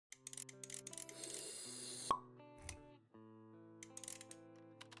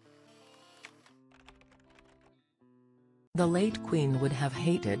The late Queen would have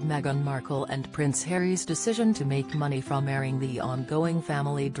hated Meghan Markle and Prince Harry's decision to make money from airing the ongoing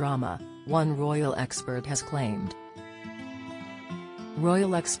family drama, one royal expert has claimed.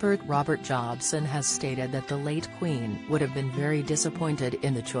 Royal expert Robert Jobson has stated that the late Queen would have been very disappointed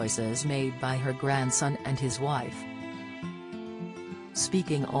in the choices made by her grandson and his wife.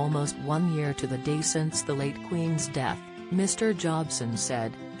 Speaking almost 1 year to the day since the late Queen's death, Mr. Jobson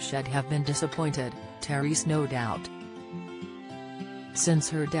said, "She'd have been disappointed, Terry's no doubt." Since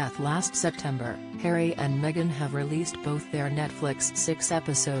her death last September, Harry and Meghan have released both their Netflix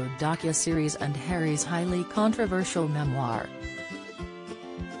 6-episode docuseries and Harry's highly controversial memoir.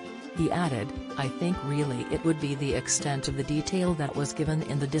 He added, "I think really it would be the extent of the detail that was given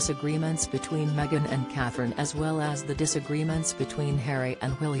in the disagreements between Meghan and Catherine as well as the disagreements between Harry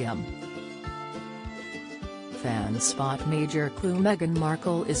and William." Fans spot major clue: Meghan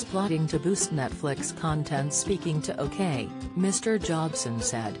Markle is plotting to boost Netflix content. Speaking to OK, Mr. Jobson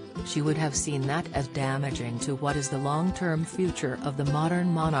said, "She would have seen that as damaging to what is the long-term future of the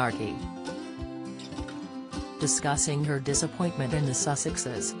modern monarchy." Discussing her disappointment in the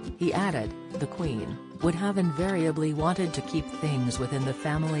Sussexes, he added, "The Queen would have invariably wanted to keep things within the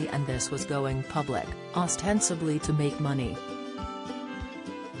family, and this was going public, ostensibly to make money."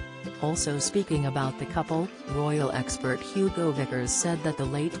 Also speaking about the couple, royal expert Hugo Vickers said that the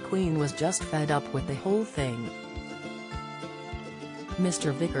late Queen was just fed up with the whole thing.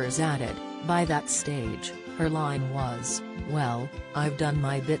 Mr. Vickers added, "By that stage, her line was, 'Well, I've done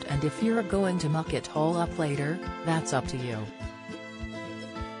my bit, and if you're going to muck it all up later, that's up to you.'"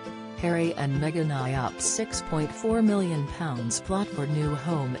 Harry and Meghan eye up £6.4 million plot for new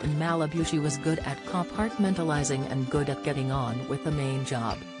home in Malibu. She was good at compartmentalizing and good at getting on with the main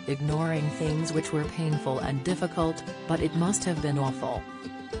job, ignoring things which were painful and difficult, but it must have been awful.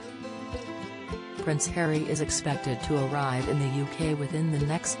 Prince Harry is expected to arrive in the UK within the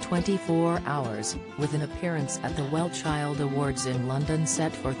next 24 hours, with an appearance at the Well Child Awards in London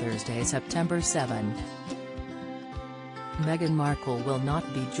set for Thursday, September 7. Meghan Markle will not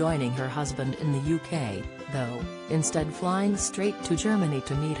be joining her husband in the UK, though, instead flying straight to Germany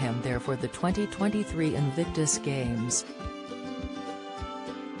to meet him there for the 2023 Invictus Games.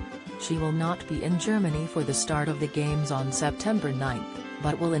 She will not be in Germany for the start of the Games on September 9,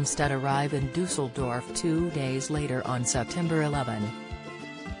 but will instead arrive in Dusseldorf 2 days later on September 11.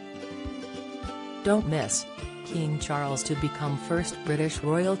 Don't miss: King Charles to become first British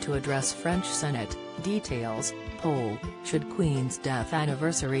royal to address French Senate. Details: Poll: should Queen's death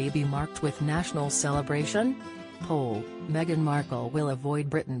anniversary be marked with national celebration? Poll: Meghan Markle will avoid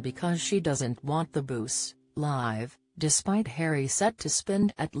Britain because she doesn't want the boost. Live: despite Harry set to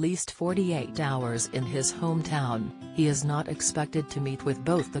spend at least 48 hours in his hometown, he is not expected to meet with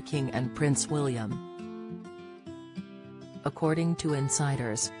both the King and Prince William. According to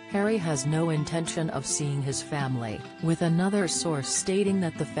insiders, Harry has no intention of seeing his family, with another source stating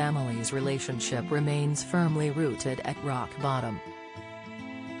that the family's relationship remains firmly rooted at rock bottom.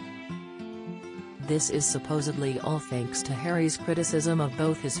 This is supposedly all thanks to Harry's criticism of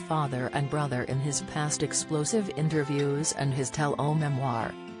both his father and brother in his past explosive interviews and his tell-all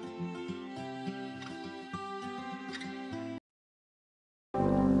memoir.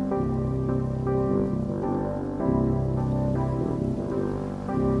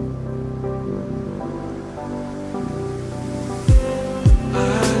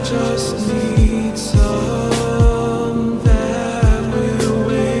 Just need some